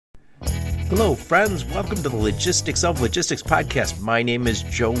Hello, friends. Welcome to the Logistics of Logistics podcast. My name is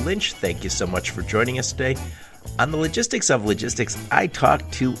Joe Lynch. Thank you so much for joining us today. On the Logistics of Logistics, I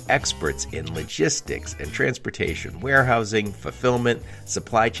talk to experts in logistics and transportation, warehousing, fulfillment,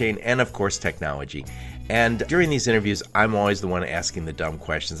 supply chain, and of course, technology. And during these interviews, I'm always the one asking the dumb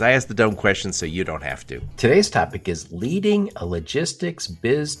questions. I ask the dumb questions so you don't have to. Today's topic is leading a logistics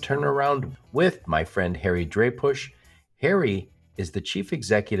biz turnaround with my friend Harry Drajpuch. Harry is the Chief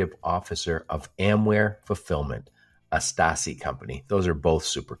Executive Officer of Amware Fulfillment, a Stasi company. Those are both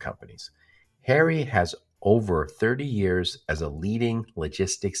super companies. Harry has over 30 years as a leading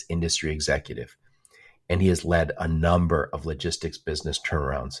logistics industry executive, and he has led a number of logistics business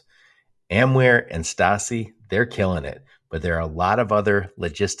turnarounds. Amware and Stasi, they're killing it, but there are a lot of other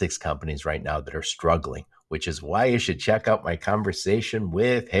logistics companies right now that are struggling, which is why you should check out my conversation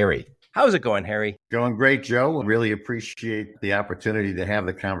with Harry. How's it going, Harry? Going great, Joe. Really appreciate the opportunity to have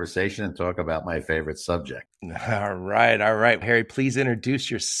the conversation and talk about my favorite subject. All right. Harry, please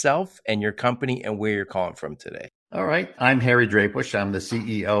introduce yourself and your company and where you're calling from today. All right. I'm Harry Drajpuch. I'm the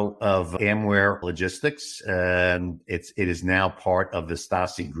CEO of Amware Logistics, and it is now part of the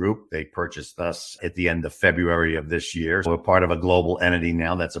Stasi Group. They purchased us at the end of February of this year. So we're part of a global entity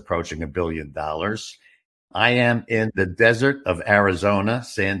now that's approaching $1 billion. I am in the desert of Arizona,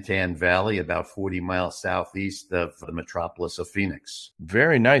 Santan Valley, about 40 miles southeast of the metropolis of Phoenix.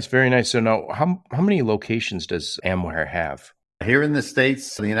 Very nice. So now, how many locations does Amware have? Here in the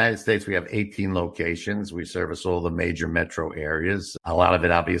States, in the United States, we have 18 locations. We service all the major metro areas. A lot of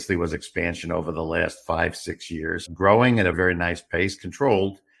it obviously was expansion over the last 5-6 years, growing at a very nice pace,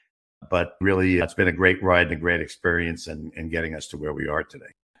 controlled, but really it's been a great ride and a great experience in getting us to where we are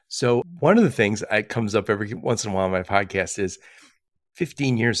today. So one of the things that comes up every once in a while on my podcast is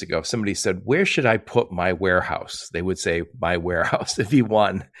 15 years ago, somebody said, where should I put my warehouse? They would say my warehouse if you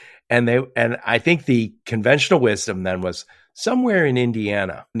won. And I think the conventional wisdom then was somewhere in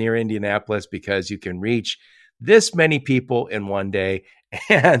Indiana, near Indianapolis, because you can reach this many people in one day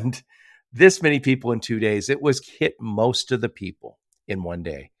and this many people in 2 days. It was hit most of the people in one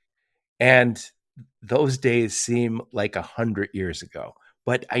day. And those days seem like 100 years ago.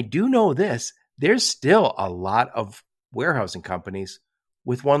 But I do know this, there's still a lot of warehousing companies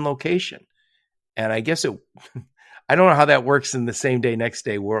with one location. And I guess I don't know how that works in the same day, next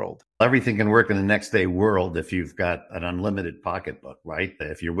day world. Everything can work in the next day world if you've got an unlimited pocketbook, right?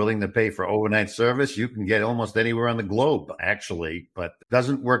 If you're willing to pay for overnight service, you can get almost anywhere on the globe, actually, but it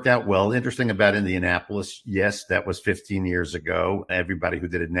doesn't work out well. Interesting about Indianapolis, yes, that was 15 years ago. Everybody who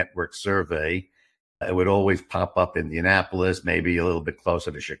did a network survey, it would always pop up Indianapolis, maybe a little bit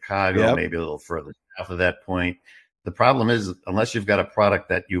closer to Chicago, maybe a little further south of that point. The problem is, unless you've got a product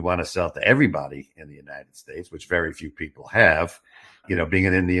that you want to sell to everybody in the United States, which very few people have, being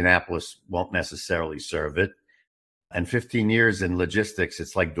in Indianapolis won't necessarily serve it. And 15 years in logistics,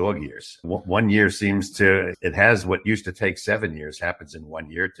 it's like dog years. 1 year it has what used to take 7 years happens in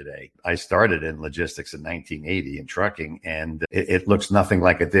 1 year today. I started in logistics in 1980 in trucking, and it looks nothing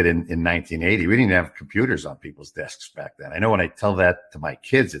like it did in 1980. We didn't have computers on people's desks back then. I know when I tell that to my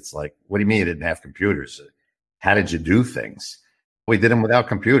kids, it's like, what do you mean you didn't have computers? How did you do things? We did them without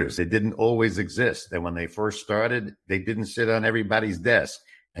computers. They didn't always exist. And when they first started, they didn't sit on everybody's desk,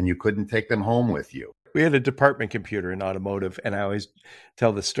 and you couldn't take them home with you. We had a department computer in automotive, and I always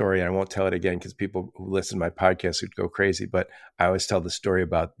tell the story, and I won't tell it again because people who listen to my podcast would go crazy, but I always tell the story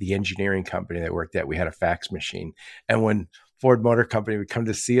about the engineering company that I worked at. We had a fax machine, and when Ford Motor Company would come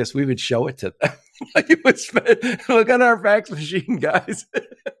to see us, we would show it to them. Like it was, look on our fax machine, guys.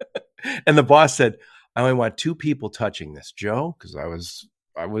 And the boss said, I only want 2 people touching this, Joe, because I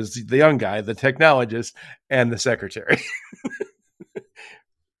was the young guy, the technologist, and the secretary.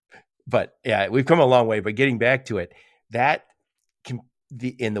 But yeah, we've come a long way. But getting back to it,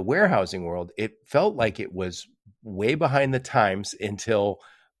 in the warehousing world, it felt like it was way behind the times until,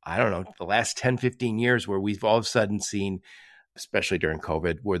 I don't know, the last 10, 15 years where we've all of a sudden seen, especially during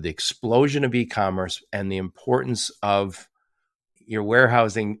COVID, where the explosion of e-commerce and the importance of your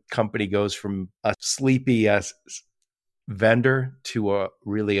warehousing company goes from a sleepy vendor to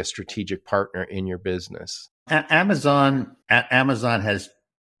a strategic partner in your business. Amazon has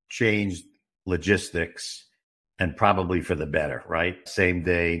changed logistics, and probably for the better, right? Same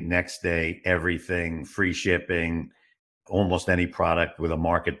day, next day, everything, free shipping, almost any product with a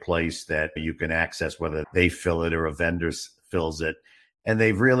marketplace that you can access, whether they fill it or a vendor fills it. And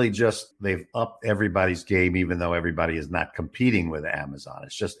they've upped everybody's game, even though everybody is not competing with Amazon.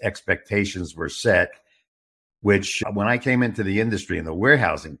 It's just expectations were set, which when I came into the industry in the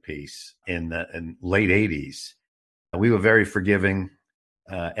warehousing piece in late 80s, we were very forgiving.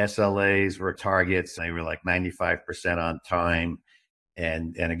 SLAs were targets. They were like 95% on time.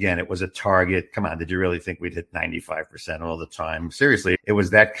 And again, it was a target. Come on, did you really think we'd hit 95% all the time? Seriously, it was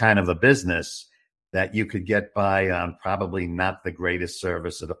that kind of a business that you could get by on probably not the greatest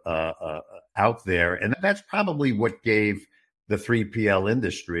service out there. And that's probably what gave the 3PL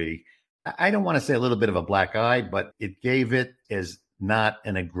industry, I don't want to say a little bit of a black eye, but it gave it as not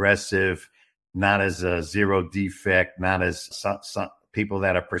an aggressive, not as a zero defect, not as some people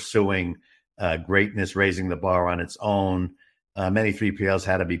that are pursuing greatness, raising the bar on its own. Many 3PLs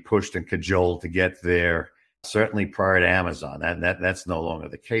had to be pushed and cajoled to get there, certainly prior to Amazon. That's no longer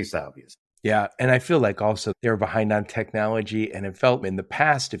the case, obviously. Yeah. And I feel like also they were behind on technology. And it felt in the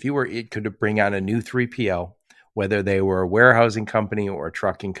past, if you were, it could bring on a new 3PL, whether they were a warehousing company or a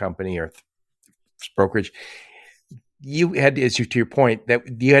trucking company or brokerage, you had, as you, to your point,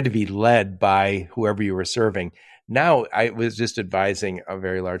 that you had to be led by whoever you were serving. Now, I was just advising a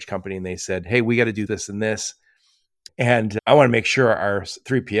very large company and they said, hey, we got to do this and this. And I want to make sure our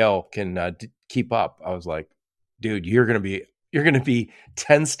 3PL can keep up. I was like, dude, you're going to be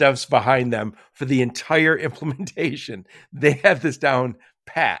 10 steps behind them for the entire implementation. They have this down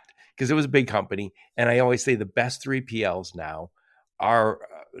pat because it was a big company. And I always say the best 3PLs now are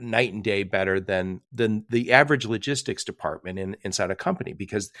night and day better than the average logistics department inside a company,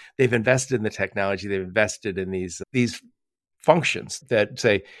 because they've invested in the technology. They've invested in these functions that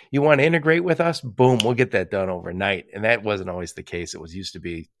say, you want to integrate with us? Boom, we'll get that done overnight. And that wasn't always the case. It was used to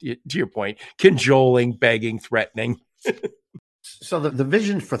be, to your point, cajoling, begging, threatening. So the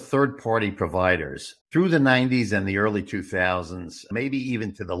vision for third-party providers through the 90s and the early 2000s, maybe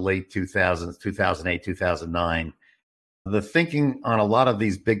even to the late 2000s, 2008, 2009, the thinking on a lot of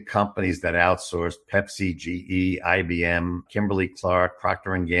these big companies that outsourced, Pepsi, GE, IBM, Kimberly-Clark,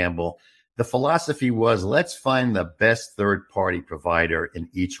 Procter & Gamble, the philosophy was, let's find the best third-party provider in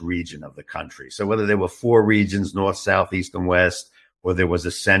each region of the country. So whether there were 4 regions, north, south, east, and west, or there was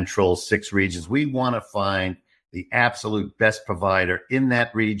a central 6 regions, we want to find the absolute best provider in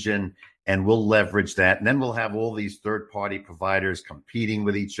that region, and we'll leverage that. And then we'll have all these third-party providers competing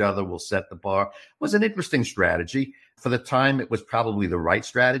with each other. We'll set the bar. It was an interesting strategy. For the time, it was probably the right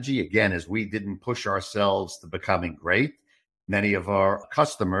strategy. Again, as we didn't push ourselves to becoming great, many of our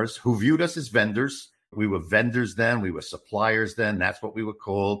customers who viewed us as vendors, we were vendors then, we were suppliers then, that's what we were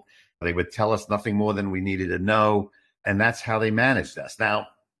called. They would tell us nothing more than we needed to know, and that's how they managed us. Now,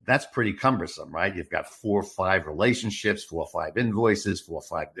 that's pretty cumbersome, right? You've got 4 or 5 relationships, 4 or 5 invoices, 4 or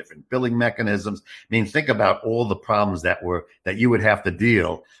 5 different billing mechanisms. I mean, think about all the problems that you would have to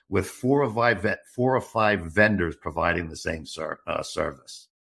deal with 4 or 5 vendors providing the same service.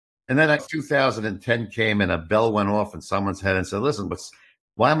 And then 2010 came and a bell went off in someone's head and said, listen,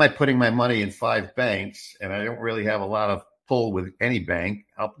 why am I putting my money in 5 banks and I don't really have a lot of pull with any bank?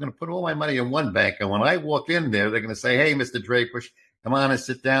 I'm going to put all my money in one bank. And when I walk in there, they're going to say, hey, Mr. Drajpuch, come on and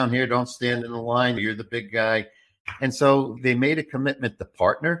sit down here. Don't stand in the line. You're the big guy. And so they made a commitment to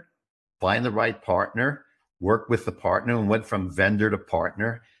partner, find the right partner, work with the partner, and went from vendor to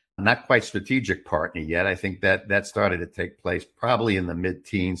partner. Not quite strategic partner yet. I think that started to take place probably in the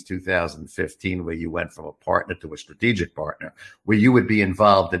mid-teens, 2015, where you went from a partner to a strategic partner, where you would be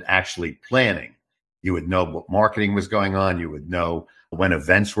involved in actually planning. You would know what marketing was going on. You would know when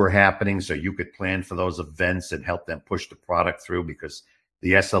events were happening, so you could plan for those events and help them push the product through, because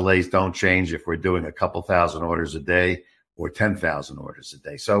the SLAs don't change if we're doing a couple thousand orders a day or 10,000 orders a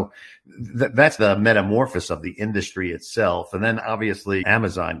day. So that's the metamorphosis of the industry itself. And then obviously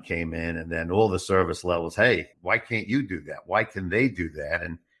Amazon came in, and then all the service levels. Hey, why can't you do that? Why can they do that?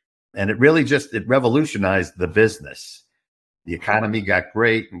 And it really it revolutionized the business. The economy got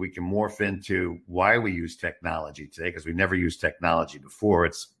great, and we can morph into why we use technology today, because we never used technology before.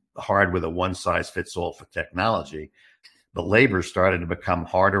 It's hard with a one size fits all for technology. But labor started to become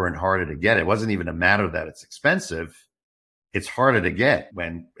harder and harder to get. It wasn't even a matter that it's expensive. It's harder to get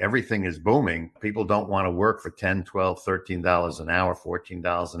when everything is booming. People don't want to work for $10, $12, $13 an hour,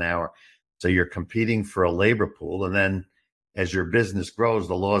 $14 an hour. So you're competing for a labor pool. And then as your business grows,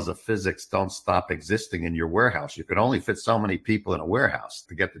 the laws of physics don't stop existing in your warehouse. You can only fit so many people in a warehouse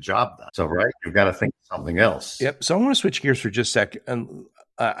to get the job done. So, right, you've got to think of something else. Yep. So I want to switch gears for just a sec. And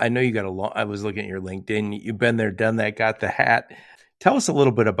I know you got I was looking at your LinkedIn. You've been there, done that, got the hat. Tell us a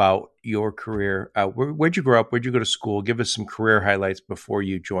little bit about your career. Where'd you grow up? Where'd you go to school? Give us some career highlights before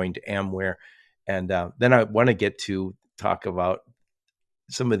you joined Amware. And then I want to get to talk about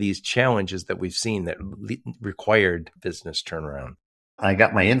some of these challenges that we've seen that required business turnaround. I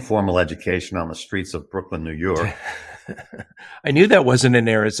got my informal education on the streets of Brooklyn, New York. I knew that wasn't an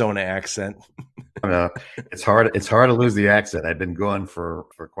Arizona accent. It's hard. It's hard to lose the accent. I've been going for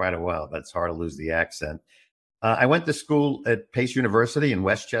quite a while, but it's hard to lose the accent. I went to school at Pace University in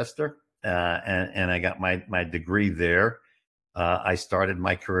Westchester, and I got my degree there. I started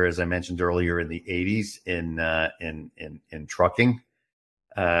my career, as I mentioned earlier, in the '80s in trucking.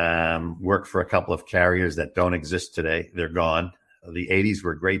 Worked for a couple of carriers that don't exist today. They're gone. The '80s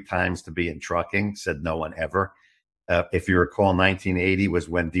were great times to be in trucking, said no one ever. If you recall, 1980 was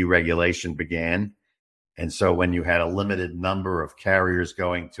when deregulation began. And so when you had a limited number of carriers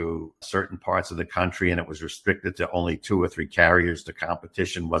going to certain parts of the country and it was restricted to only 2 or 3 carriers, the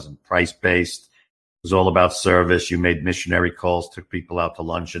competition wasn't price-based. It was all about service. You made missionary calls, took people out to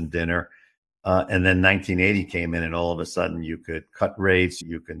lunch and dinner. And then 1980 came in and all of a sudden you could cut rates,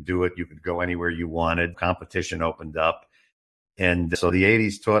 you can do it, you could go anywhere you wanted. Competition opened up. And so the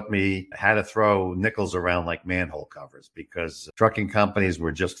 '80s taught me how to throw nickels around like manhole covers, because trucking companies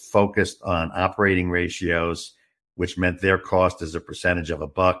were just focused on operating ratios, which meant their cost is a percentage of a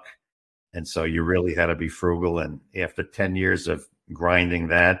buck. And so you really had to be frugal. And after 10 years of grinding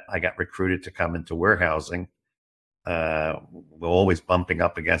that, I got recruited to come into warehousing. We're always bumping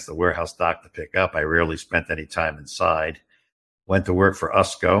up against the warehouse dock to pick up. I rarely spent any time inside. Went to work for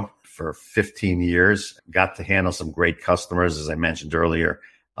USCO for 15 years, got to handle some great customers, as I mentioned earlier,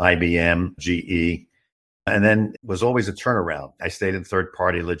 IBM, GE, and then was always a turnaround. I stayed in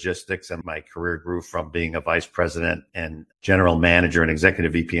third-party logistics, and my career grew from being a vice president and general manager and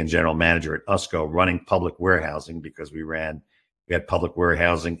executive VP and general manager at USCO, running public warehousing, because we had public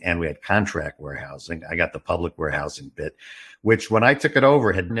warehousing and we had contract warehousing. I got the public warehousing bit, which when I took it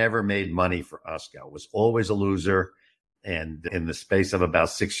over had never made money for USCO. It was always a loser. And in the space of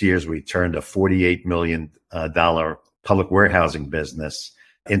about 6 years, we turned a $48 million public warehousing business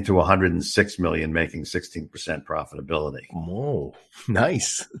into $106 million, making 16% profitability. Whoa,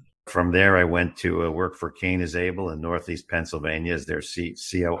 nice. From there, I went to work for Kane is Able in Northeast Pennsylvania as their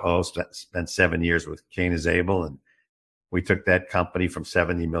COO. Spent 7 years with Kane is Able, and we took that company from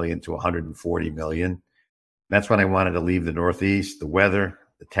 70 million to 140 million. That's when I wanted to leave the Northeast, the weather,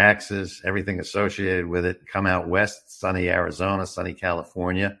 the taxes, everything associated with it, come out west, sunny Arizona, sunny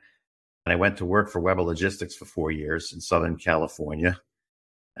California. And I went to work for Weber Logistics for 4 years in Southern California.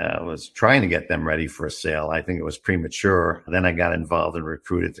 I was trying to get them ready for a sale. I think it was premature. Then I got involved and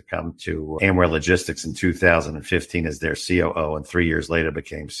recruited to come to Amware Logistics in 2015 as their COO, and 3 years later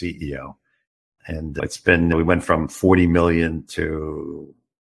became CEO. And we went from 40 million to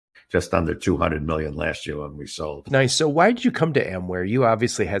just under 200 million last year when we sold. Nice. So why did you come to Amware? You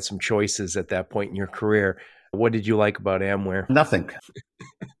obviously had some choices at that point in your career. What did you like about Amware? Nothing.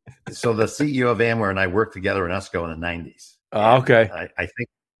 So the CEO of Amware and I worked together in USCO in the 90s. Oh, okay. I think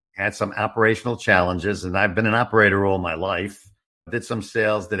had some operational challenges, and I've been an operator all my life. Did some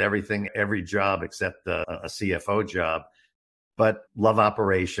sales, did everything, every job except a CFO job, but love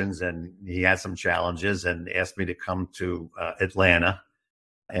operations. And he had some challenges and asked me to come to Atlanta.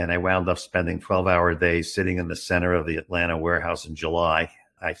 And I wound up spending 12-hour days sitting in the center of the Atlanta warehouse in July.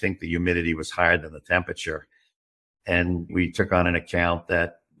 I think the humidity was higher than the temperature. And we took on an account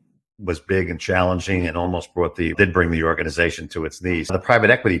that was big and challenging and almost did bring the organization to its knees. The private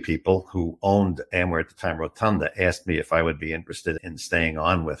equity people who owned Amware at the time, Rotunda, asked me if I would be interested in staying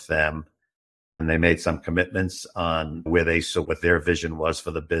on with them. And they made some commitments on where they saw what their vision was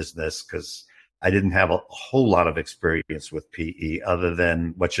for the business, because I didn't have a whole lot of experience with PE other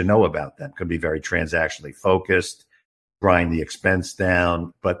than what you know about them. Could be very transactionally focused, grind the expense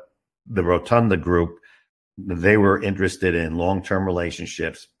down. But the Rotunda group, they were interested in long-term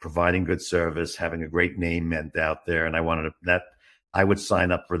relationships, providing good service, having a great name meant out there. And I would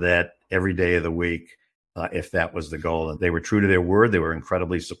sign up for that every day of the week if that was the goal. And they were true to their word. They were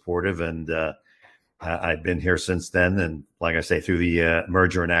incredibly supportive. And I've been here since then. And like I say, through the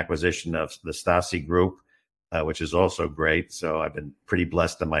merger and acquisition of the Stasi Group, which is also great. So I've been pretty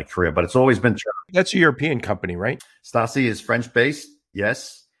blessed in my career, but it's always been. That's a European company, right? Stasi is French-based,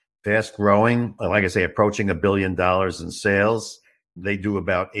 yes. Fast growing, like I say, approaching $1 billion in sales. They do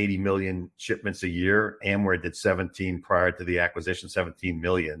about 80 million shipments a year. Amware did 17 prior to the acquisition, 17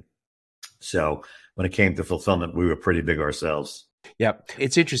 million. So when it came to fulfillment, we were pretty big ourselves. Yeah,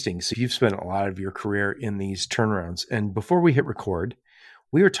 it's interesting. So you've spent a lot of your career in these turnarounds. And before we hit record,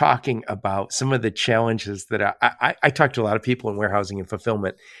 we were talking about some of the challenges that I talked to a lot of people in warehousing and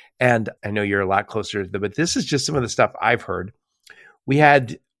fulfillment. And I know you're a lot closer to them, but this is just some of the stuff I've heard. We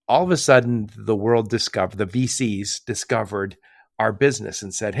had all of a sudden the VCs discovered our business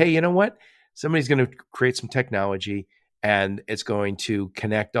and said, hey, you know what? Somebody's going to create some technology and it's going to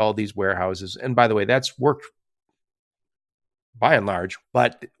connect all these warehouses. And by the way, that's worked by and large.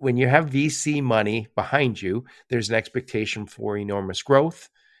 But when you have VC money behind you, there's an expectation for enormous growth.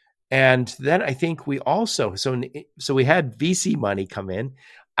 And then I think we also, so we had VC money come in.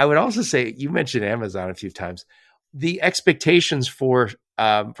 I would also say, you mentioned Amazon a few times. The expectations from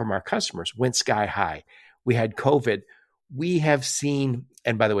our customers went sky high. We had COVID. We have seen,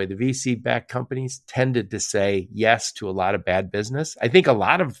 and by the way, the VC-backed companies tended to say yes to a lot of bad business. I think a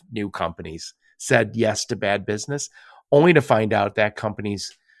lot of new companies said yes to bad business, only to find out that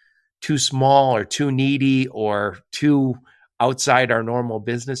company's too small or too needy or too outside our normal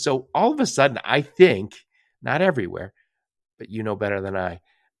business. So all of a sudden, I think, not everywhere, but you know better than I,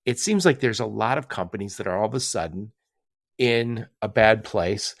 it seems like there's a lot of companies that are all of a sudden in a bad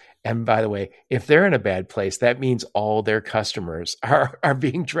place. And by the way, if they're in a bad place, that means all their customers are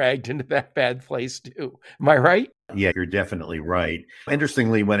being dragged into that bad place too. Am I right? Yeah, you're definitely right.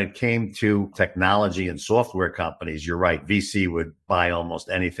 Interestingly, when it came to technology and software companies, you're right. VC would buy almost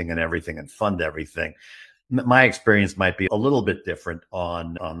anything and everything and fund everything. My experience might be a little bit different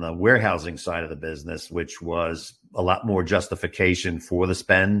on the warehousing side of the business, which was a lot more justification for the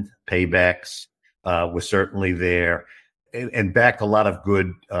spend. Paybacks was certainly there, and backed a lot of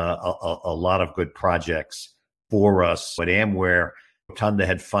good projects for us. But Amware, Rotunda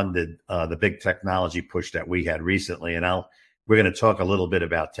had funded the big technology push that we had recently, and we're going to talk a little bit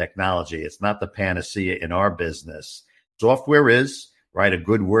about technology. It's not the panacea in our business. Software is. Right, a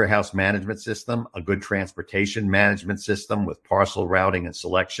good warehouse management system, a good transportation management system with parcel routing and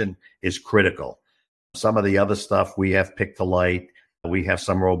selection is critical. Some of the other stuff we have picked to light. We have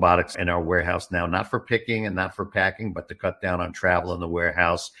some robotics in our warehouse now, not for picking and not for packing, but to cut down on travel in the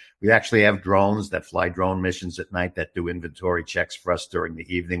warehouse. We actually have drones that fly drone missions at night that do inventory checks for us during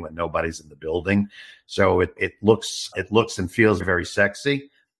the evening when nobody's in the building. So it looks and feels very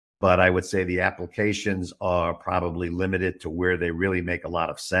sexy. But I would say the applications are probably limited to where they really make a lot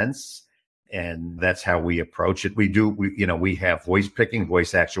of sense. And that's how we approach it. We have voice picking,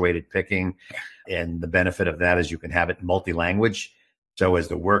 voice actuated picking. And the benefit of that is you can have it multi-language. So as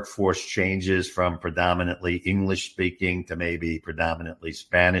the workforce changes from predominantly English speaking to maybe predominantly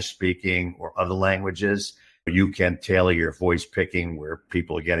Spanish speaking or other languages, you can tailor your voice picking where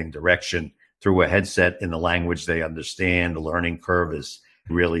people are getting direction through a headset in the language they understand. The learning curve is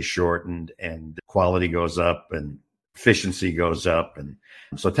really shortened and quality goes up and efficiency goes up. And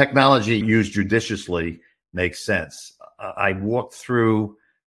so technology used judiciously makes sense. I walked through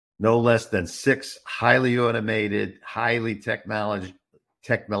no less than 6 highly automated, highly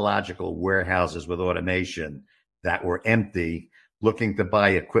technological warehouses with automation that were empty, looking to buy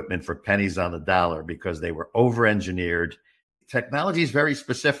equipment for pennies on the dollar because they were over-engineered. Technology is very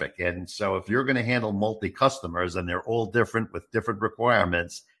specific. And so if you're going to handle multi-customers and they're all different with different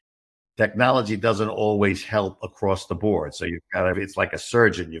requirements, technology doesn't always help across the board. So it's like a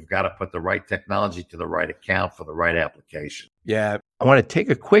surgeon. You've got to put the right technology to the right account for the right application. Yeah. I want to take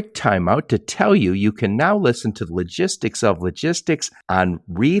a quick time out to tell you can now listen to the Logistics of Logistics on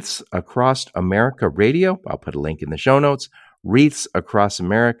Wreaths Across America Radio. I'll put a link in the show notes. Wreaths Across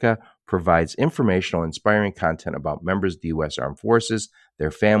America provides informational, inspiring content about members of the U.S. Armed Forces, their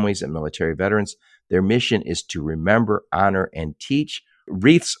families, and military veterans. Their mission is to remember, honor, and teach.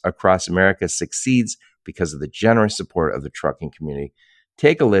 Wreaths Across America succeeds because of the generous support of the trucking community.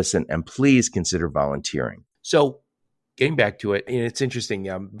 Take a listen and please consider volunteering. So getting back to it, it's interesting.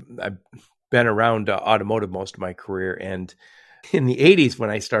 I've been around automotive most of my career. And in the 80s, when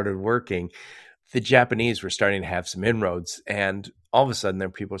I started working, the Japanese were starting to have some inroads. And all of a sudden,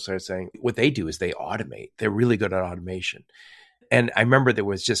 then people started saying what they do is they automate. They're really good at automation. And I remember there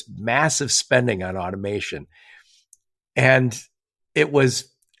was just massive spending on automation. And it was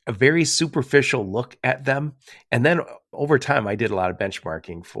a very superficial look at them. And then over time, I did a lot of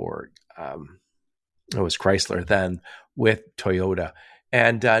benchmarking for, it was Chrysler then with Toyota.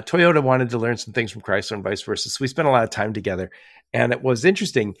 And Toyota wanted to learn some things from Chrysler and vice versa. So we spent a lot of time together. And it was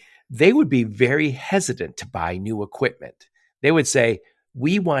interesting. They would be very hesitant to buy new equipment. They would say,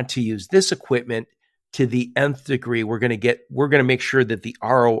 we want to use this equipment to the nth degree. We're going to make sure that the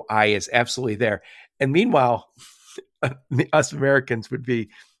ROI is absolutely there. And meanwhile, us Americans would be,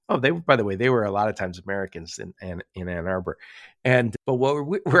 by the way, they were a lot of times Americans in Ann Arbor. But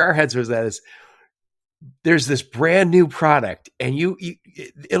where our heads was at is, there's this brand new product and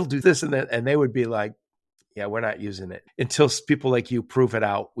it'll do this and that. And they would be like, yeah, we're not using it until people like you prove it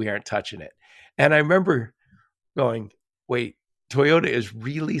out. We aren't touching it. And I remember going, wait, Toyota is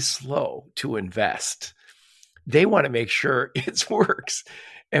really slow to invest. They want to make sure it works.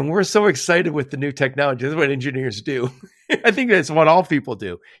 And we're so excited with the new technology. That's what engineers do. I think that's what all people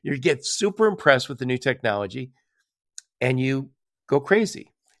do. You get super impressed with the new technology and you go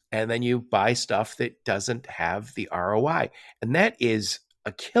crazy. And then you buy stuff that doesn't have the ROI. And that is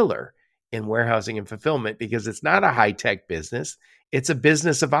a killer in warehousing and fulfillment because it's not a high-tech business. It's a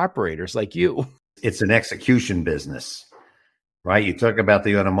business of operators like you. It's an execution business, right? You talk about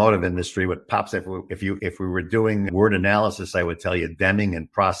the automotive industry. What pops if we were doing word analysis, I would tell you Deming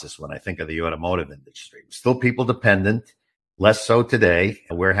and process when I think of the automotive industry. Still people dependent, less so today.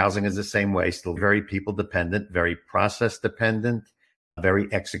 Warehousing is the same way, still very people dependent, very process dependent, very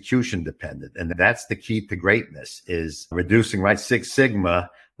execution dependent. And that's the key to greatness is reducing, right? Six Sigma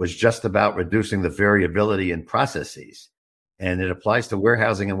was just about reducing the variability in processes. And it applies to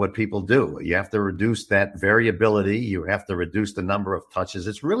warehousing and what people do. You have to reduce that variability. You have to reduce the number of touches.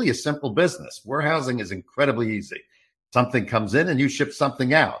 It's really a simple business. Warehousing is incredibly easy. Something comes in and you ship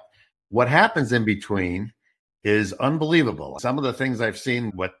something out. What happens in between is unbelievable. Some of the things I've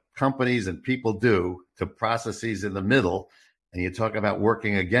seen, what companies and people do to processes in the middle, and you talk about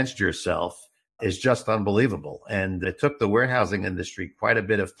working against yourself, is just unbelievable. And it took the warehousing industry quite a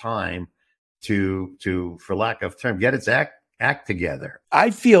bit of time to for lack of term, get its act together.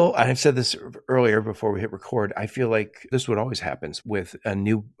 I feel, I've said this earlier before we hit record, I feel like this would always happens with a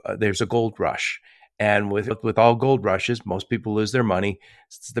new, there's a gold rush. And with all gold rushes, most people lose their money.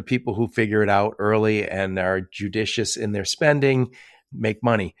 It's the people who figure it out early and are judicious in their spending, make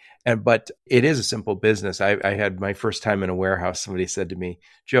money. But it is a simple business. I had my first time in a warehouse. Somebody said to me,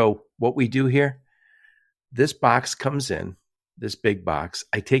 Joe, what we do here, this box comes in, this big box.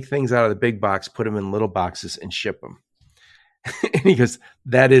 I take things out of the big box, put them in little boxes and ship them. And he goes,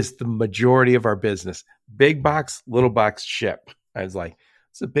 that is the majority of our business. Big box, little box, ship. I was like,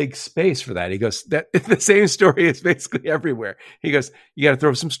 it's a big space for that. He goes, that the same story is basically everywhere. He goes, you got to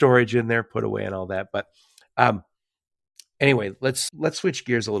throw some storage in there, put away and all that. But anyway, let's switch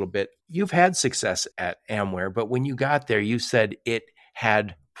gears a little bit. You've had success at Amware, but when you got there, you said it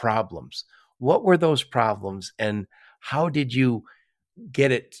had problems. What were those problems and how did you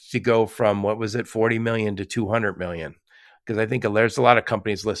get it to go from, what was it, 40 million to 200 million? Because I think there's a lot of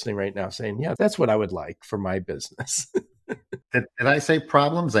companies listening right now saying, yeah, that's what I would like for my business. Did I say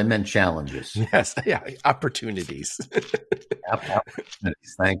problems? I meant challenges. Yes. Yeah. Opportunities.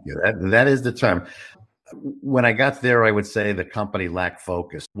 Opportunities. Thank you. That is the term. When I got there, I would say the company lacked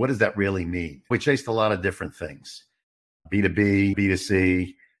focus. What does that really mean? We chased a lot of different things, B2B,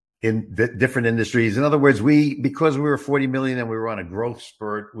 B2C, in different industries. In other words, because we were 40 million and we were on a growth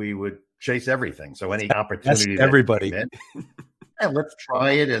spurt, we would chase everything. So any opportunity, everybody. Yeah, let's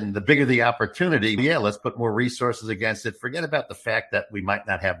try it. And the bigger the opportunity, yeah, let's put more resources against it. Forget about the fact that we might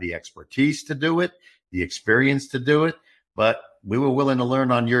not have the expertise to do it, the experience to do it, but we were willing to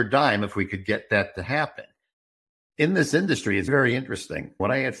learn on your dime if we could get that to happen. In this industry, it's very interesting.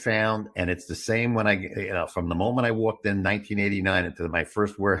 What I had found, and it's the same when from the moment I walked in 1989 into my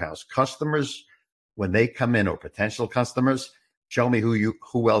first warehouse, customers, when they come in or potential customers, show me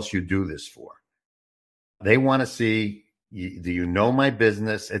who else you do this for. They want to see, do you know my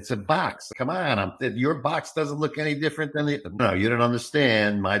business? It's a box. Come on, your box doesn't look any different than no, you don't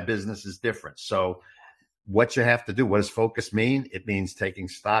understand. My business is different. So what you have to do, what does focus mean? It means taking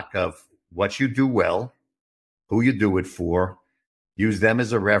stock of what you do well, who you do it for, use them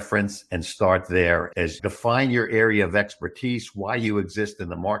as a reference and start there. As define your area of expertise, why you exist in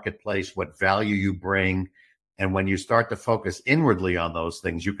the marketplace, what value you bring. And when you start to focus inwardly on those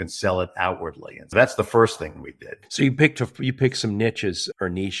things, you can sell it outwardly. And so that's the first thing we did. So you picked some niches or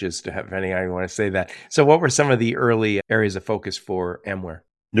niches to have, depending on how you want to say that. So what were some of the early areas of focus for Amware?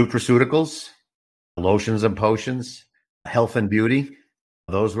 Nutraceuticals, lotions and potions, health and beauty.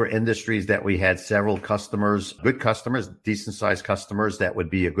 Those were industries that we had several customers, good customers, decent sized customers that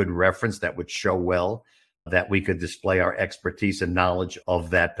would be a good reference, that would show well, that we could display our expertise and knowledge of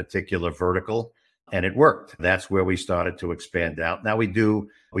that particular vertical. And it worked. That's where we started to expand out. Now we do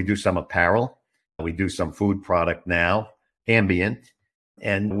some apparel. We do some food product now, ambient.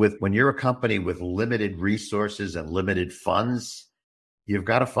 And when you're a company with limited resources and limited funds, you've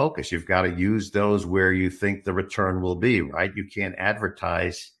got to focus. You've got to use those where you think the return will be, right? You can't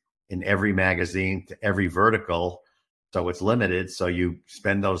advertise in every magazine to every vertical. So it's limited. So you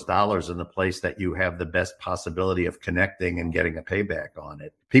spend those dollars in the place that you have the best possibility of connecting and getting a payback on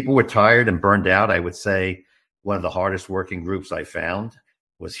it. People were tired and burned out. I would say one of the hardest working groups I found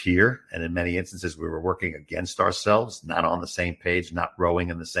was here. And in many instances, we were working against ourselves, not on the same page, not rowing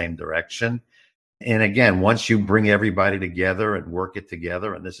in the same direction. And again, once you bring everybody together and work it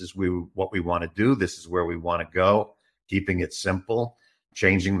together, and this is what we want to do, this is where we want to go, keeping it simple,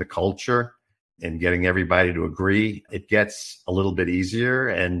 changing the culture and getting everybody to agree, it gets a little bit easier,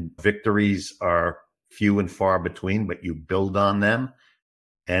 and victories are few and far between, but you build on them.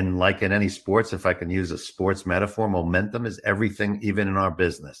 And like in any sports, if I can use a sports metaphor, momentum is everything, even in our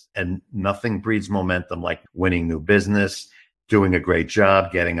business. And nothing breeds momentum like winning new business, doing a great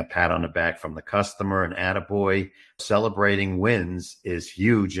job, getting a pat on the back from the customer, an attaboy. Celebrating wins is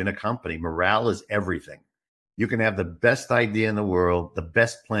huge in a company. Morale is everything. You can have the best idea in the world, the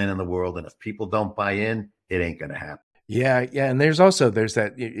best plan in the world, and if people don't buy in, it ain't going to happen. Yeah, and there's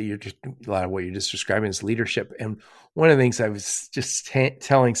that you're just a lot of what you're just describing is leadership. And one of the things I was just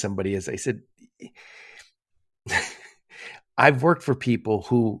telling somebody is I said, I've worked for people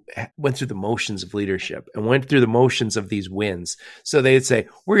who went through the motions of leadership and went through the motions of these wins. So they'd say,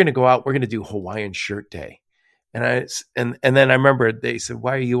 we're going to go out, we're going to do Hawaiian Shirt Day. And then I remember they said,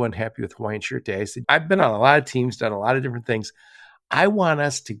 why are you unhappy with Hawaiian Shirt Day? I said, I've been on a lot of teams, done a lot of different things. I want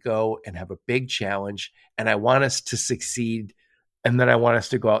us to go and have a big challenge, and I want us to succeed, and then I want us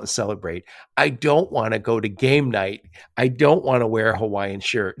to go out and celebrate. I don't want to go to game night. I don't want to wear a Hawaiian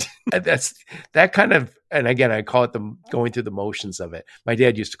shirt. That's that kind of, and again, I call it the going through the motions of it. My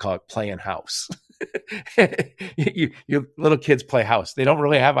dad used to call it playing house. You little kids play house. They don't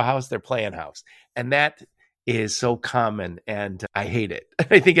really have a house. They're playing house. And that is so common, and I hate it.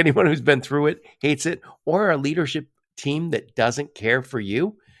 I think anyone who's been through it hates it, or a leadership team that doesn't care for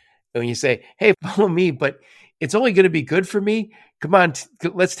you. When you say, hey, follow me, but it's only going to be good for me. Come on,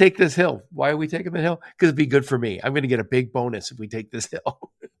 let's take this hill. Why are we taking the hill? Because it'd be good for me. I'm going to get a big bonus if we take this hill.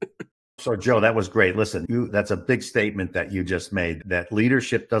 So, Joe, that was great. Listen, that's a big statement that you just made, that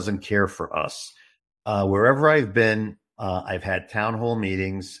leadership doesn't care for us. Wherever I've been, I've had town hall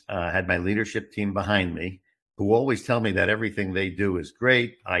meetings, had my leadership team behind me, who always tell me that everything they do is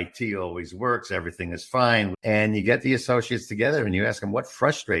great. IT always works. Everything is fine. And you get the associates together and you ask them, what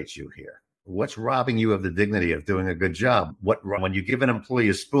frustrates you here? What's robbing you of the dignity of doing a good job? When you give an employee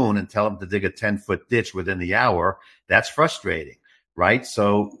a spoon and tell them to dig a 10-foot ditch within the hour, that's frustrating, right?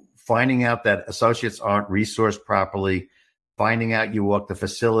 So finding out that associates aren't resourced properly, finding out you walk the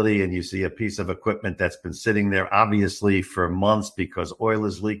facility and you see a piece of equipment that's been sitting there obviously for months because oil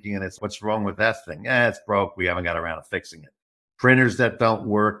is leaking and it's what's wrong with that thing? It's broke. We haven't got around to fixing it. Printers that don't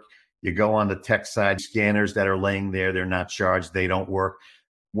work. You go on the tech side, scanners that are laying there, they're not charged, they don't work.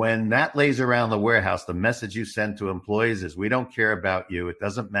 When that lays around the warehouse, the message you send to employees is, we don't care about you. It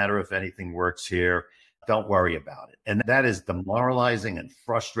doesn't matter if anything works here. Don't worry about it. And that is demoralizing and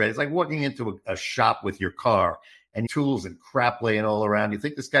frustrating. It's like walking into a shop with your car and tools and crap laying all around. You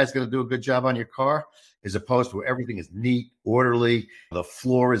think this guy's going to do a good job on your car, as opposed to where everything is neat, orderly, the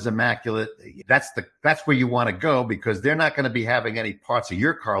floor is immaculate. That's where you want to go, because they're not going to be having any parts of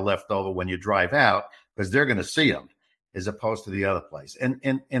your car left over when you drive out, because they're going to see them, as opposed to the other place.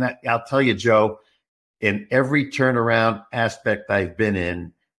 And I'll tell you, Joe, in every turnaround aspect I've been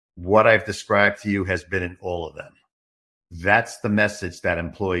in, what I've described to you has been in all of them. That's the message that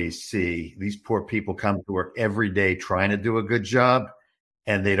employees see. These poor people come to work every day trying to do a good job,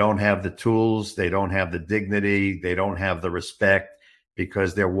 and they don't have the tools, they don't have the dignity, they don't have the respect,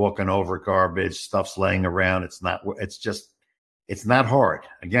 because they're walking over garbage, stuff's laying around. It's not hard.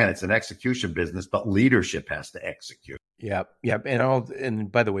 Again, it's an execution business, but leadership has to execute. Yep. And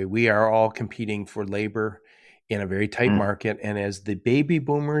by the way, we are all competing for labor in a very tight market. And as the baby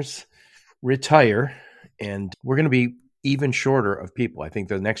boomers retire, and we're going to be even shorter of people. I think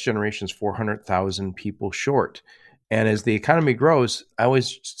the next generation is 400,000 people short. And as the economy grows, I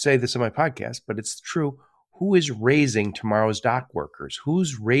always say this in my podcast, but it's true. Who is raising tomorrow's dock workers?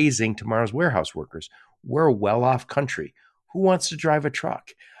 Who's raising tomorrow's warehouse workers? We're a well-off country. Who wants to drive a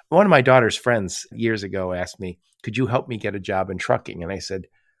truck? One of my daughter's friends years ago asked me, could you help me get a job in trucking? And I said,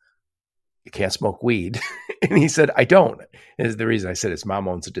 you can't smoke weed. And he said, I don't. And the reason I said his mom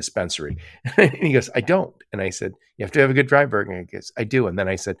owns a dispensary. And he goes, I don't. And I said, you have to have a good driver. And he goes, I do. And then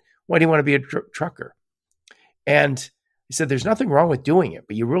I said, why do you want to be a trucker? And he said, there's nothing wrong with doing it,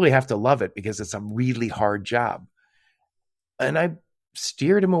 but you really have to love it, because it's a really hard job. And I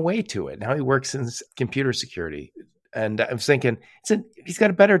steered him away to it. Now he works in computer security. And I was thinking, he's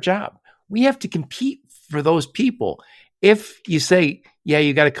got a better job. We have to compete for those people. If you say, yeah,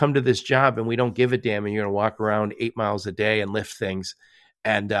 you got to come to this job and we don't give a damn, and you're going to walk around 8 miles a day and lift things,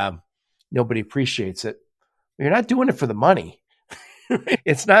 and nobody appreciates it, you're not doing it for the money.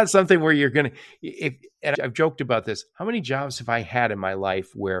 It's not something where you're going to, and I've joked about this. How many jobs have I had in my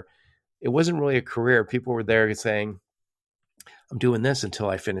life where it wasn't really a career? People were there saying, I'm doing this until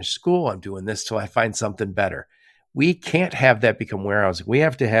I finish school. I'm doing this till I find something better. We can't have that become warehousing. We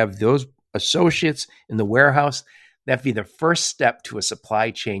have to have those associates in the warehouse That'd be the first step to a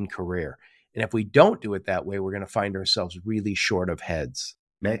supply chain career. And if we don't do it that way, we're going to find ourselves really short of heads.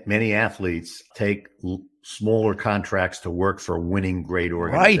 Many athletes take smaller contracts to work for winning great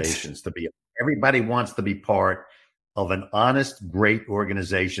organizations. Right. Everybody wants to be part of an honest, great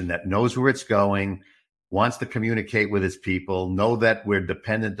organization that knows where it's going, wants to communicate with its people, know that we're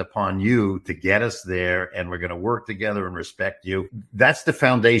dependent upon you to get us there, and we're going to work together and respect you. That's the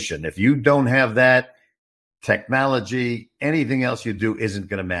foundation. If you don't have that, technology, anything else you do isn't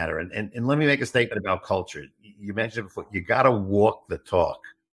going to matter. And let me make a statement about culture. You mentioned before, you got to walk the talk.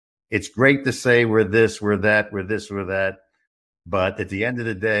 It's great to say we're this, we're that, we're this, we're that. But at the end of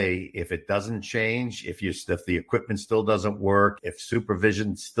the day, if it doesn't change, if the equipment still doesn't work, if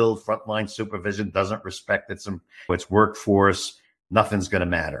frontline supervision doesn't respect its workforce, nothing's going to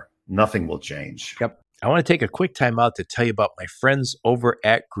matter. Nothing will change. Yep. I want to take a quick time out to tell you about my friends over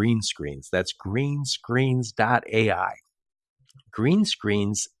at Greenscreens. That's greenscreens.ai.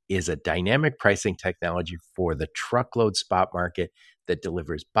 Greenscreens is a dynamic pricing technology for the truckload spot market that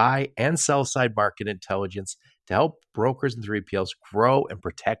delivers buy and sell side market intelligence to help brokers and 3PLs grow and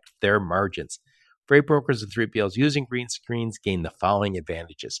protect their margins. Freight brokers and 3PLs using Greenscreens gain the following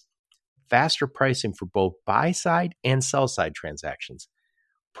advantages: faster pricing for both buy side and sell side transactions,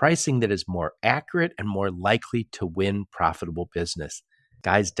 pricing that is more accurate and more likely to win profitable business.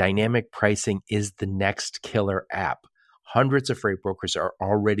 Guys, dynamic pricing is the next killer app. Hundreds of freight brokers are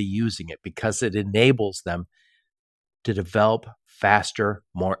already using it because it enables them to develop faster,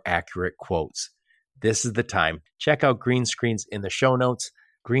 more accurate quotes. This is the time. Check out Greenscreens in the show notes,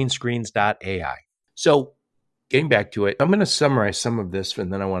 greenscreens.ai. So getting back to it, I'm going to summarize some of this,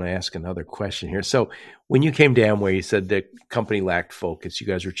 and then I want to ask another question here. So when you came to Amway, you said the company lacked focus. You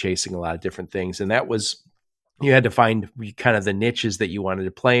guys were chasing a lot of different things, and that was, you had to find kind of the niches that you wanted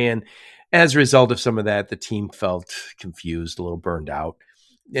to play in. As a result of some of that, the team felt confused, a little burned out,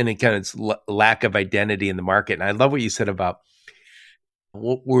 and it kind of lack of identity in the market. And I love what you said about,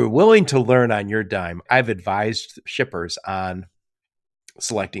 we're willing to learn on your dime. I've advised shippers on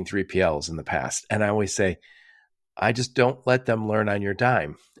selecting 3PLs in the past, and I always say, I just don't let them learn on your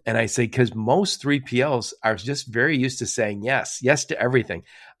dime. And I say, because most 3PLs are just very used to saying yes to everything.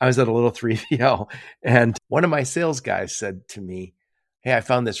 I was at a little 3PL, and one of my sales guys said to me, hey, I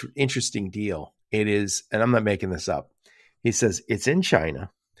found this interesting deal. It is, and I'm not making this up. He says, it's in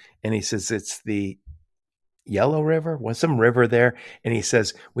China. And he says, it's the Yellow River, some river there. And he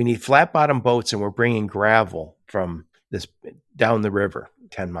says, we need flat bottom boats, and we're bringing gravel from this down the river,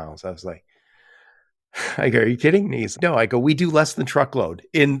 10 miles. I was like, I go, are you kidding me? No, I go, we do less than truckload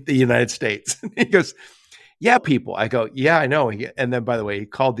in the United States. He goes, yeah, people. I go, yeah, I know. And then, by the way, he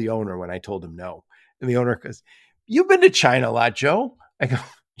called the owner when I told him no. And the owner goes, you've been to China a lot, Joe. I go,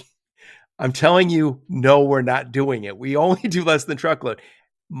 I'm telling you, no, we're not doing it. We only do less than truckload.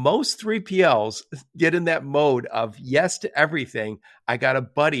 Most 3PLs get in that mode of yes to everything. I got a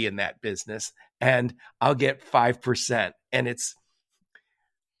buddy in that business and I'll get 5%. And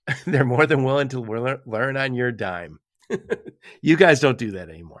they're more than willing to learn on your dime. You guys don't do that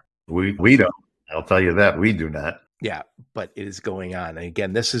anymore. We don't. I'll tell you that. We do not. Yeah, but it is going on. And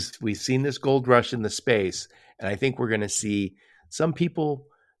again, we've seen this gold rush in the space. And I think we're going to see some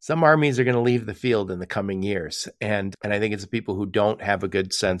armies are going to leave the field in the coming years. And I think it's the people who don't have a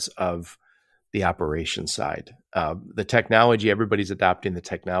good sense of the operation side. The technology, everybody's adopting the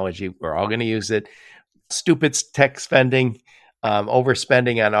technology. We're all going to use it. Stupid tech spending,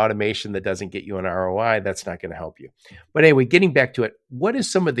 overspending on automation that doesn't get you an ROI, that's not going to help you. But anyway, getting back to it, what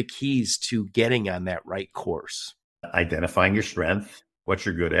is some of the keys to getting on that right course? Identifying your strength, what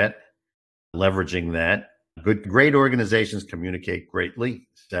you're good at, leveraging that. Great organizations communicate greatly.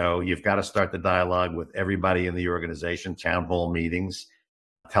 So you've got to start the dialogue with everybody in the organization, town hall meetings.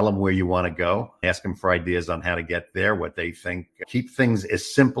 Tell them where you want to go. Ask them for ideas on how to get there, what they think. Keep things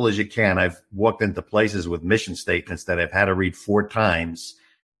as simple as you can. I've walked into places with mission statements that I've had to read 4 times,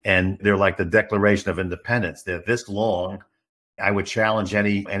 and they're like the Declaration of Independence. They're this long. I would challenge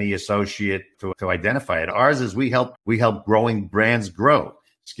any associate to identify it. Ours is we help growing brands grow.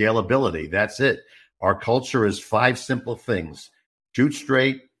 Scalability, that's it. Our culture is 5 simple things: shoot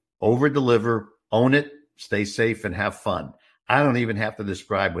straight, over deliver, own it, stay safe, and have fun. I don't even have to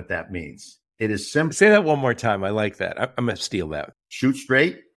describe what that means. It is simple. Say that one more time. I like that. I'm going to steal that. Shoot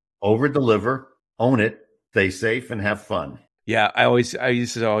straight, over deliver, own it, stay safe, and have fun. Yeah,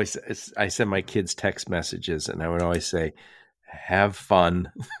 I send my kids text messages, and I would always say, have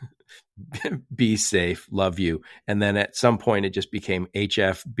fun, be safe, love you. And then at some point it just became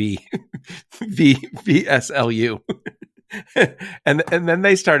HFB VSLU. and then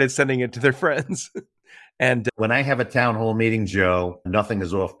they started sending it to their friends. And when I have a town hall meeting, Joe, nothing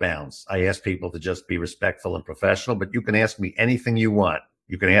is off bounds. I ask people to just be respectful and professional, but you can ask me anything you want.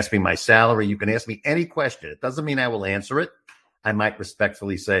 You can ask me my salary. You can ask me any question. It doesn't mean I will answer it. I might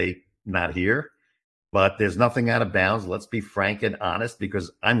respectfully say, not here, but there's nothing out of bounds. Let's be frank and honest,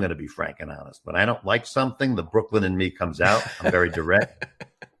 because I'm going to be frank and honest. When I don't like something, the Brooklyn in me comes out. I'm very direct.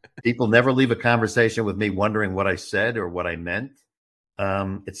 People never leave a conversation with me wondering what I said or what I meant.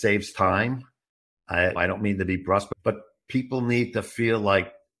 It saves time. I don't mean to be brusque, but people need to feel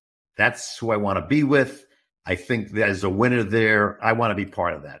like that's who I want to be with. I think there's a winner there. I want to be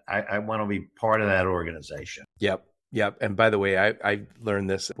part of that. I want to be part of that organization. Yep. Yep. And by the way, I learned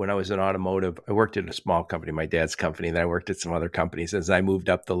this when I was in automotive. I worked at a small company, my dad's company, and then I worked at some other companies. As I moved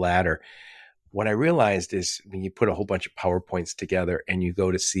up the ladder, what I realized is when you put a whole bunch of PowerPoints together and you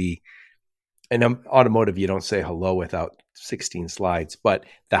go to see, and automotive, you don't say hello without 16 slides, but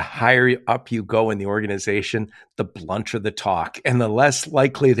the higher up you go in the organization, the blunter the talk and the less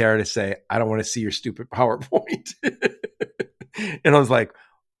likely they are to say, I don't want to see your stupid PowerPoint. And I was like,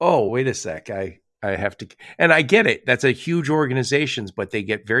 oh, wait a sec. I have to, and I get it. That's a huge organizations, but they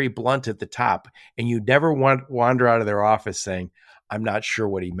get very blunt at the top, and you never wander out of their office saying, I'm not sure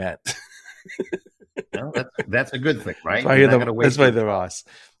what he meant. No, that's a good thing, right? That's why they're us.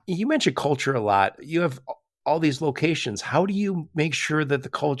 You mentioned culture a lot. You have all these locations. How do you make sure that the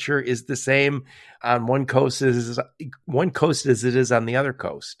culture is the same on one coast as it is on the other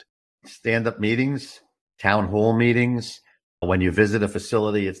coast? Stand-up meetings, town hall meetings. When you visit a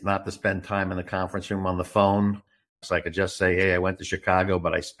facility, it's not to spend time in the conference room on the phone. So I could just say, hey, I went to Chicago,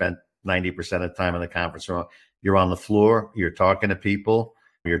 but I spent 90% of the time in the conference room. You're on the floor. You're talking to people.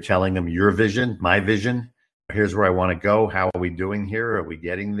 You're telling them your vision, my vision. Here's where I want to go. How are we doing here? Are we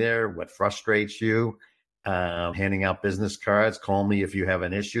getting there? What frustrates you? Handing out business cards. Call me if you have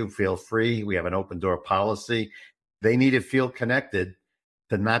an issue. Feel free. We have an open door policy. They need to feel connected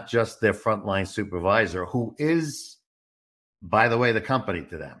to not just their frontline supervisor, who is, by the way, the company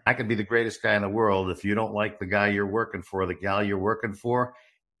to them. I could be the greatest guy in the world. If you don't like the guy you're working for, the gal you're working for,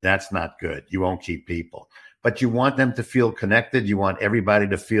 that's not good. You won't keep people. But you want them to feel connected. You want everybody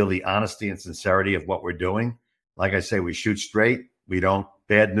to feel the honesty and sincerity of what we're doing. Like I say, we shoot straight.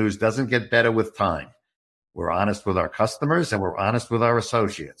 Bad news doesn't get better with time. We're honest with our customers and we're honest with our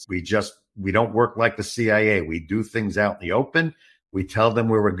associates. We don't work like the CIA. We do things out in the open. We tell them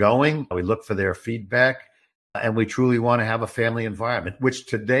where we're going. We look for their feedback, and we truly want to have a family environment, which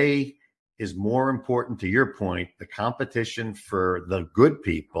today is more important. To your point, the competition for the good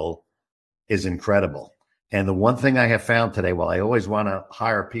people is incredible. And the one thing I have found today, while I always want to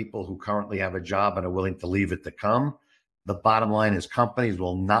hire people who currently have a job and are willing to leave it to come, the bottom line is companies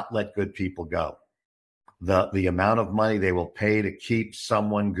will not let good people go. The amount of money they will pay to keep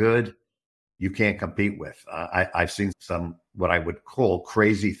someone good, you can't compete with. I've seen some what I would call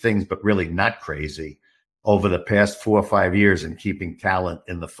crazy things, but really not crazy, over the past 4 or 5 years in keeping talent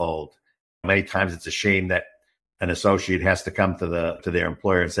in the fold. Many times it's a shame that an associate has to come to their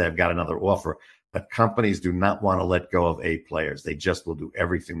employer and say, I've got another offer. But companies do not want to let go of A players. They just will do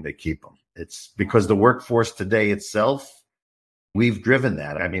everything to keep them. It's because the workforce today itself, we've driven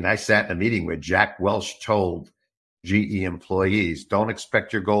that. I mean, I sat in a meeting where Jack Welch told GE employees, don't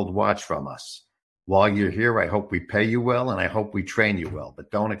expect your gold watch from us. While you're here, I hope we pay you well and I hope we train you well,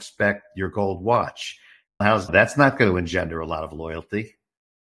 but don't expect your gold watch. That's not going to engender a lot of loyalty.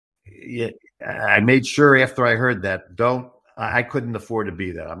 I made sure after I heard that, I couldn't afford to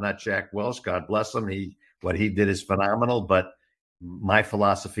be that. I'm not Jack Welch. God bless him. What he did is phenomenal, but my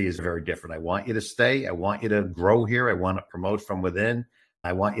philosophy is very different. I want you to stay. I want you to grow here. I want to promote from within.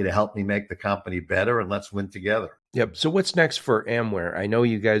 I want you to help me make the company better, and let's win together. Yep. So what's next for Amware? I know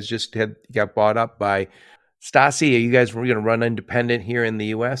you guys just got bought up by Stasi. Are you guys going to run independent here in the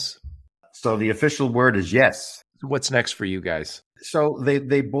U.S.? So the official word is yes. What's next for you guys? So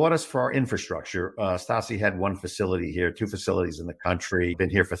they bought us for our infrastructure. Stasi had one facility here, 2 facilities in the country, been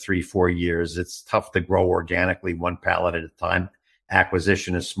here for 3-4 years. It's tough to grow organically, one pallet at a time.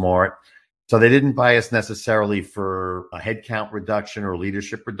 Acquisition is smart. So they didn't buy us necessarily for a headcount reduction or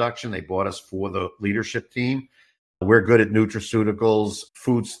leadership reduction. They bought us for the leadership team. We're good at nutraceuticals,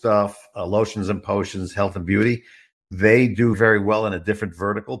 food stuff, lotions and potions, health and beauty. They do very well in a different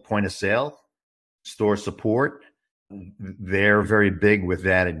vertical, point of sale, store support. They're very big with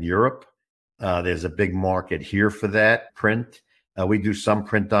that in Europe. There's a big market here for that. Print. We do some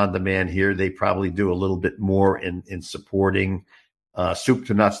print on demand here. They probably do a little bit more in supporting soup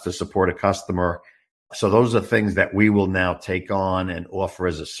to nuts to support a customer. So those are things that we will now take on and offer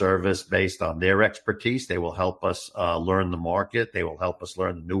as a service based on their expertise. They will help us learn the market. They will help us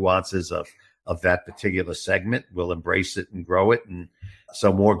learn the nuances of of that particular segment. We'll embrace it and grow it. And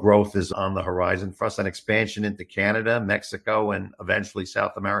so more growth is on the horizon for us, and expansion into Canada, Mexico, and eventually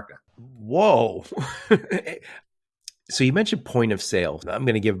South America. Whoa. So you mentioned point of sale. I'm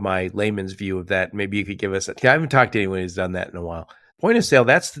going to give my layman's view of that. Maybe you could give us I haven't talked to anyone who's done that in a while. Point of sale,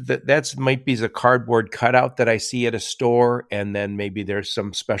 that's might be the cardboard cutout that I see at a store, and then maybe there's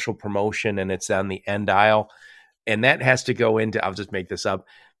some special promotion and it's on the end aisle. And that has to go into, I'll just make this up,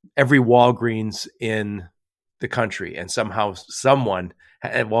 every Walgreens in the country. And somehow someone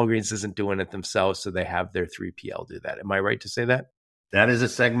at Walgreens isn't doing it themselves, so they have their 3PL do that. Am I right to say that? That is a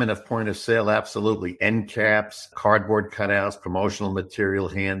segment of point of sale, absolutely. End caps, cardboard cutouts, promotional material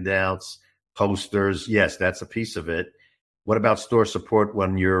handouts, posters. Yes, that's a piece of it. What about store support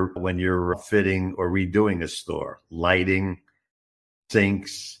when you're fitting or redoing a store? Lighting,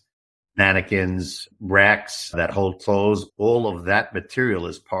 sinks, mannequins, racks that hold clothes. All of that material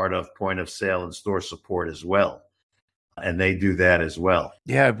is part of point of sale and store support as well. And they do that as well.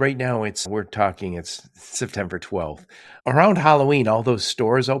 Yeah, right now it's September 12th. Around Halloween, all those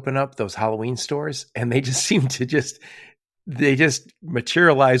stores open up, those Halloween stores, and they just seem to they just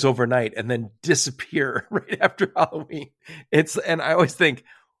materialize overnight and then disappear right after Halloween. And I always think,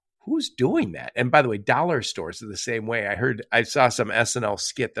 who's doing that? And by the way, dollar stores are the same way. I saw some SNL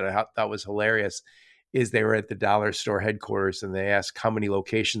skit that I thought was hilarious. Is they were at the dollar store headquarters and they asked, how many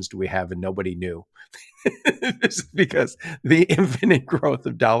locations do we have? And nobody knew. This is because the infinite growth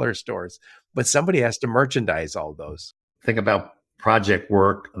of dollar stores, but somebody has to merchandise all those. Think about project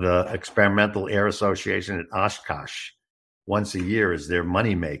work. The Experimental Air Association at Oshkosh once a year is their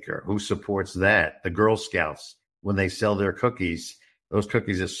moneymaker. Who supports that? The Girl Scouts, when they sell their cookies, those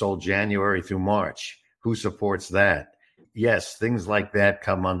cookies are sold January through March. Who supports that? Yes, things like that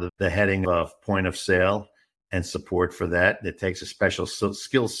come under the heading of point of sale and support for that. It takes a special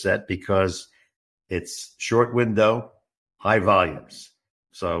skill set because it's short window, high volumes.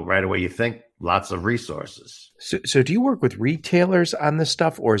 So right away you think lots of resources. So do you work with retailers on this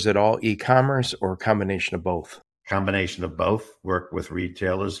stuff, or is it all e-commerce, or a combination of both? Combination of both. Work with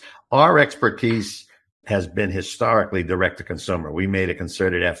retailers. Our expertise has been historically direct to consumer. We made a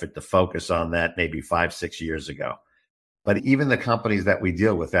concerted effort to focus on that maybe 5-6 years ago. But even the companies that we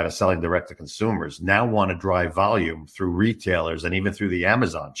deal with that are selling direct to consumers now want to drive volume through retailers and even through the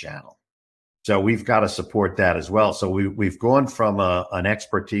Amazon channel. So we've got to support that as well. So we've gone from an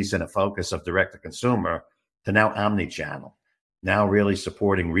expertise and a focus of direct to consumer to now omni-channel. Now really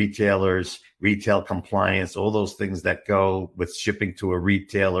supporting retailers, retail compliance, all those things that go with shipping to a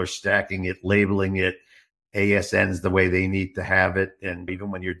retailer, stacking it, labeling it, ASNs the way they need to have it. And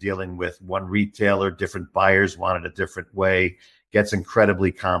even when you're dealing with one retailer, different buyers want it a different way, gets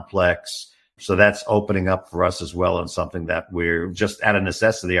incredibly complex. So that's opening up for us as well, and something that we're just out of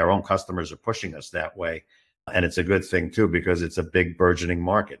necessity. Our own customers are pushing us that way. And it's a good thing too, because it's a big burgeoning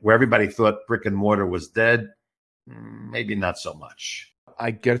market where everybody thought brick and mortar was dead. Maybe not so much. I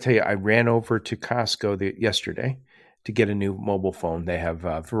got to tell you, I ran over to Costco yesterday to get a new mobile phone. They have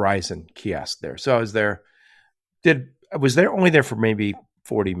a Verizon kiosk there. So I was there. I was only there for maybe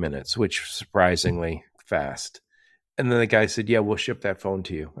 40 minutes, which surprisingly fast. And then the guy said, yeah, we'll ship that phone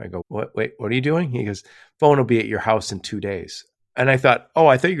to you. I go, what? Wait, what are you doing? He goes, phone will be at your house in 2 days. And I thought,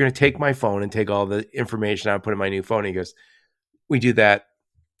 I thought you were going to take my phone and take all the information I put in my new phone. He goes, we do that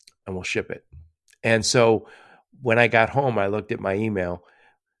and we'll ship it. And so when I got home, I looked at my email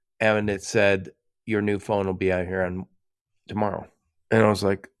and it said, your new phone will be out here on tomorrow. And I was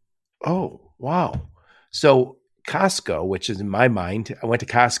like, oh, wow. So Costco, which is in my mind, I went to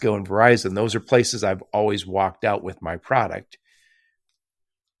Costco and Verizon. Those are places I've always walked out with my product.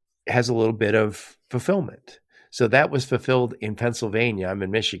 It has a little bit of fulfillment. So that was fulfilled in Pennsylvania. I'm in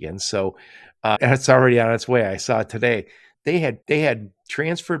Michigan. So it's already on its way. I saw it today. They had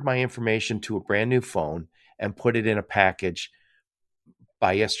transferred my information to a brand new phone and put it in a package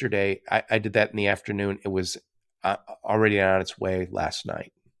by yesterday. I did that in the afternoon. It was already on its way last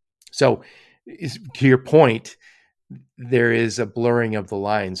night. So to your point, there is a blurring of the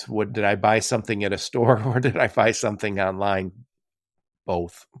lines. Did I buy something at a store or did I buy something online?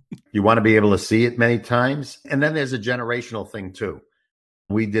 Both. You want to be able to see it many times. And then there's a generational thing too.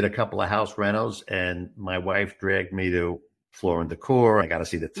 We did a couple of house renos and my wife dragged me to Floor and Decor. I got to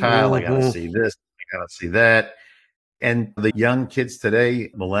see the tile. I got to see this. I got to see that. And the young kids today,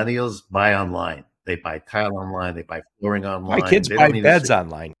 millennials, buy online. They buy tile online. They buy flooring online. My kids buy beds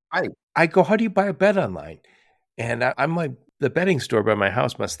online. Right. I go, how do you buy a bed online? And I'm like, the bedding store by my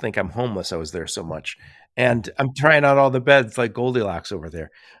house must think I'm homeless. I was there so much. And I'm trying out all the beds like Goldilocks over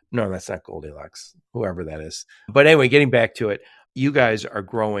there. No, that's not Goldilocks, whoever that is. But anyway, getting back to it, you guys are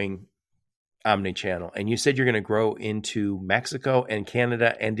growing Omnichannel. And you said you're going to grow into Mexico and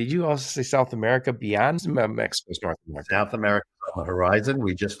Canada. And did you also say South America beyond Mexico's North America? South America on the horizon.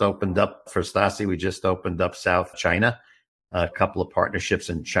 We just opened up for Stasi. We just opened up South China, a couple of partnerships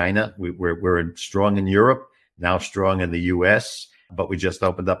in China. We're strong in Europe, now strong in the U.S., but we just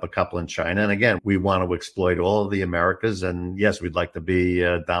opened up a couple in China. And again, we want to exploit all of the Americas. And yes, we'd like to be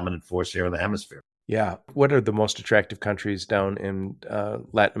a dominant force here in the hemisphere. Yeah. What are the most attractive countries down in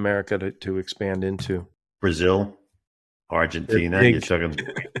Latin America to expand into? Brazil, Argentina. You're talking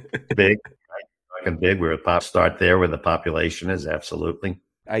big, right? Talking big. We're a start there where the population is. Absolutely.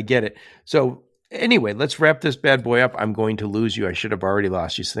 I get it. So anyway, let's wrap this bad boy up. I'm going to lose you. I should have already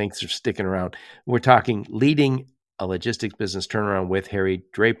lost you. So thanks for sticking around. We're talking leading a logistics business turnaround with Harry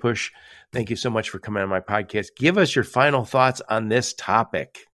Drajpuch. Thank you so much for coming on my podcast. Give us your final thoughts on this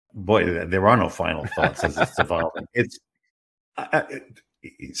topic. Boy, there are no final thoughts as it's evolving.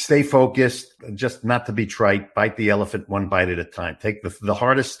 Stay focused, just not to be trite. Bite the elephant one bite at a time. Take the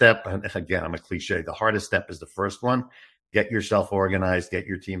hardest step. And again, I'm a cliche. The hardest step is the first one. Get yourself organized. Get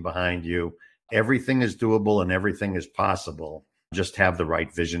your team behind you. Everything is doable and everything is possible. Just have the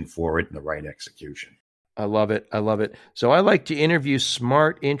right vision for it and the right execution. I love it. I love it. So I like to interview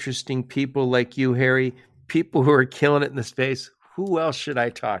smart, interesting people like you, Harry, people who are killing it in the space. Who else should I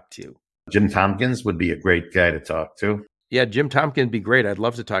talk to? Jim Tompkins would be a great guy to talk to. Yeah, Jim Tompkins would be great. I'd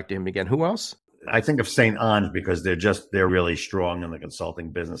love to talk to him again. Who else? I think of St. Ange because they're really strong in the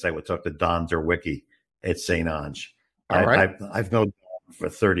consulting business. I would talk to Don Derwicki at St. Ange. All right. I've known Don for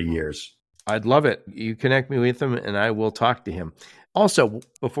 30 years. I'd love it. You connect me with him and I will talk to him. Also,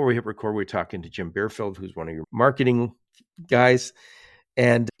 before we hit record, we're talking to Jim Beerfield, who's one of your marketing guys.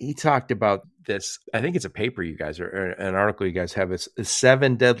 And he talked about this. I think it's a paper you guys, or an article you guys have. It's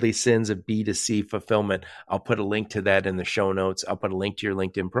 7 Deadly Sins of B2C Fulfillment. I'll put a link to that in the show notes. I'll put a link to your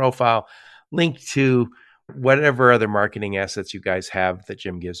LinkedIn profile, link to whatever other marketing assets you guys have that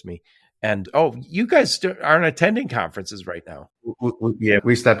Jim gives me. And, you guys aren't attending conferences right now. Yeah,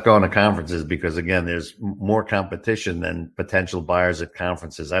 we stopped going to conferences because, again, there's more competition than potential buyers at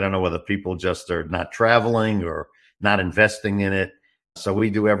conferences. I don't know whether people just are not traveling or not investing in it. So we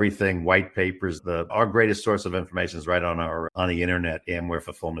do everything, white papers. Our greatest source of information is right on the internet,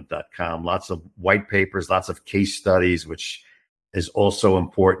 amwarefulfillment.com. Lots of white papers, lots of case studies, which is also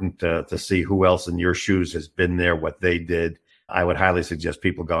important to see who else in your shoes has been there, what they did. I would highly suggest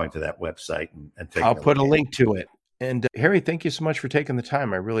people going to that website and take I'll put a link to it. And Harry, thank you so much for taking the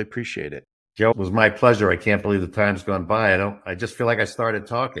time. I really appreciate it. Joe, it was my pleasure. I can't believe the time's gone by. I just feel like I started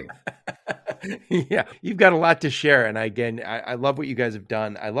talking. Yeah, you've got a lot to share. And again, I love what you guys have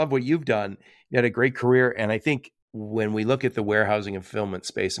done. I love what you've done. You had a great career. And I think when we look at the warehousing and fulfillment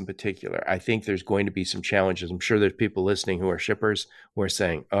space in particular, I think there's going to be some challenges. I'm sure there's people listening who are shippers who are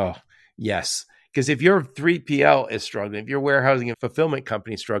saying, oh, yes. Because if your 3PL is struggling, if your warehousing and fulfillment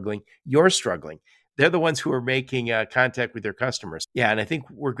company is struggling, you're struggling. They're the ones who are making contact with their customers. Yeah, and I think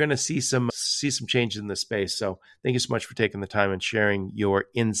we're going to see some changes in this space. So thank you so much for taking the time and sharing your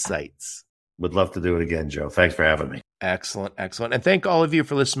insights. Would love to do it again, Joe. Thanks for having me. Excellent, excellent. And thank all of you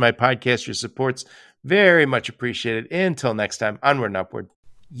for listening to my podcast. Your support's very much appreciated. Until next time, onward and upward.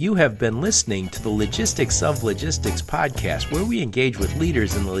 You have been listening to the Logistics of Logistics podcast, where we engage with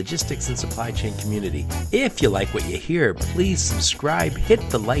leaders in the logistics and supply chain community. If you like what you hear, please subscribe, hit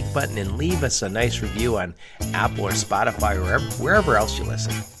the like button, and leave us a nice review on Apple or Spotify or wherever else you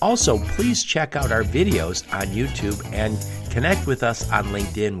listen. Also, please check out our videos on YouTube and connect with us on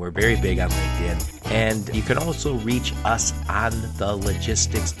LinkedIn. We're very big on LinkedIn. And you can also reach us on the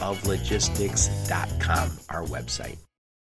logisticsoflogistics.com, our website.